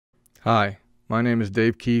Hi, my name is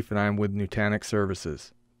Dave Keefe and I am with Nutanix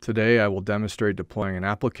Services. Today I will demonstrate deploying an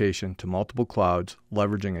application to multiple clouds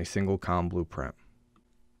leveraging a single Calm blueprint.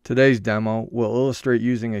 Today's demo will illustrate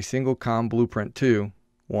using a single Calm blueprint to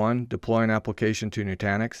 1. Deploy an application to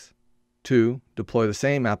Nutanix, 2. Deploy the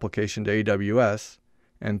same application to AWS,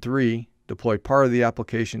 and 3. Deploy part of the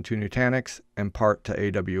application to Nutanix and part to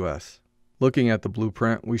AWS. Looking at the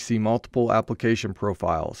blueprint, we see multiple application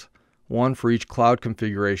profiles, one for each cloud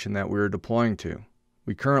configuration that we are deploying to.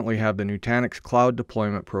 We currently have the Nutanix Cloud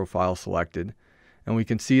Deployment profile selected, and we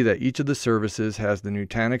can see that each of the services has the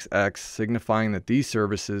Nutanix X, signifying that these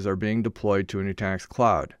services are being deployed to a Nutanix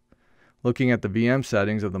cloud. Looking at the VM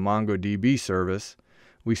settings of the MongoDB service,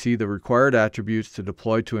 we see the required attributes to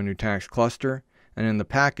deploy to a Nutanix cluster, and in the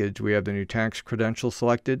package we have the Nutanix credential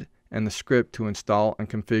selected and the script to install and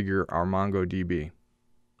configure our MongoDB.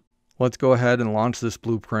 Let's go ahead and launch this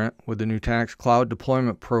blueprint with the Nutanix Cloud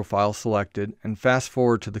Deployment profile selected and fast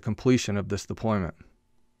forward to the completion of this deployment.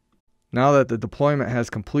 Now that the deployment has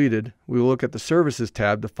completed, we will look at the Services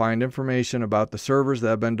tab to find information about the servers that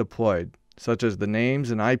have been deployed, such as the names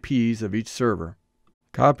and IPs of each server.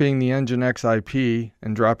 Copying the Nginx IP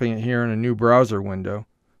and dropping it here in a new browser window,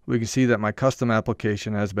 we can see that my custom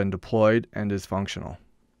application has been deployed and is functional.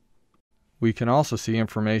 We can also see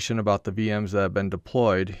information about the VMs that have been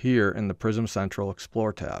deployed here in the Prism Central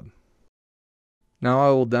Explore tab. Now I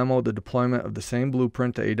will demo the deployment of the same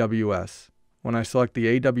blueprint to AWS. When I select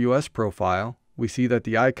the AWS profile, we see that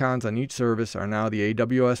the icons on each service are now the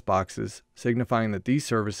AWS boxes, signifying that these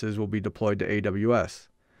services will be deployed to AWS.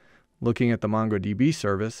 Looking at the MongoDB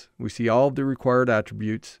service, we see all of the required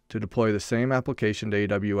attributes to deploy the same application to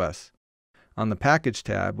AWS. On the Package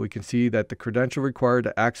tab, we can see that the credential required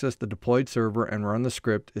to access the deployed server and run the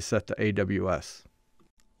script is set to AWS.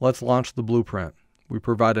 Let's launch the blueprint. We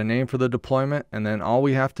provide a name for the deployment, and then all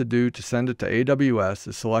we have to do to send it to AWS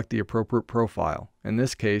is select the appropriate profile, in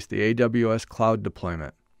this case the AWS Cloud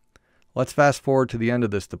Deployment. Let's fast forward to the end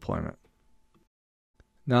of this deployment.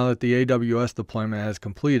 Now that the AWS deployment has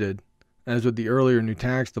completed, as with the earlier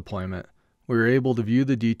Nutanix deployment, we are able to view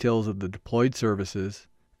the details of the deployed services,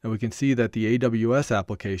 and we can see that the AWS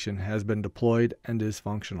application has been deployed and is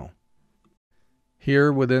functional.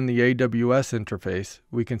 Here within the AWS interface,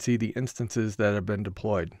 we can see the instances that have been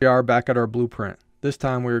deployed. We are back at our blueprint. This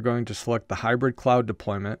time we are going to select the hybrid cloud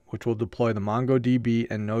deployment, which will deploy the MongoDB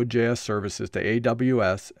and Node.js services to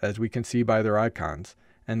AWS, as we can see by their icons,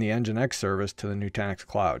 and the Nginx service to the Nutanix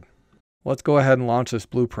cloud. Let's go ahead and launch this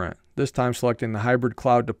blueprint, this time selecting the hybrid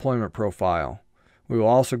cloud deployment profile. We will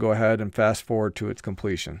also go ahead and fast forward to its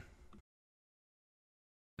completion.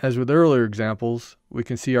 As with earlier examples, we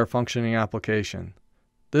can see our functioning application.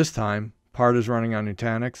 This time, part is running on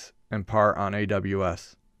Nutanix and part on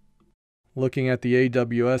AWS. Looking at the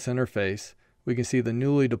AWS interface, we can see the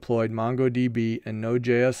newly deployed MongoDB and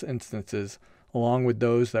Node.js instances along with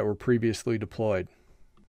those that were previously deployed.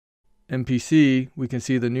 In PC, we can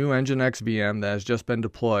see the new Nginx VM that has just been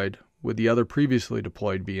deployed with the other previously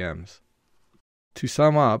deployed VMs. To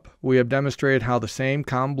sum up, we have demonstrated how the same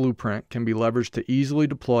Calm blueprint can be leveraged to easily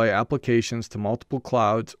deploy applications to multiple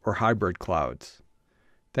clouds or hybrid clouds.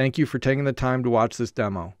 Thank you for taking the time to watch this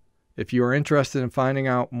demo. If you are interested in finding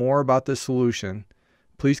out more about this solution,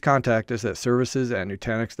 please contact us at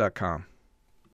services@nutanix.com.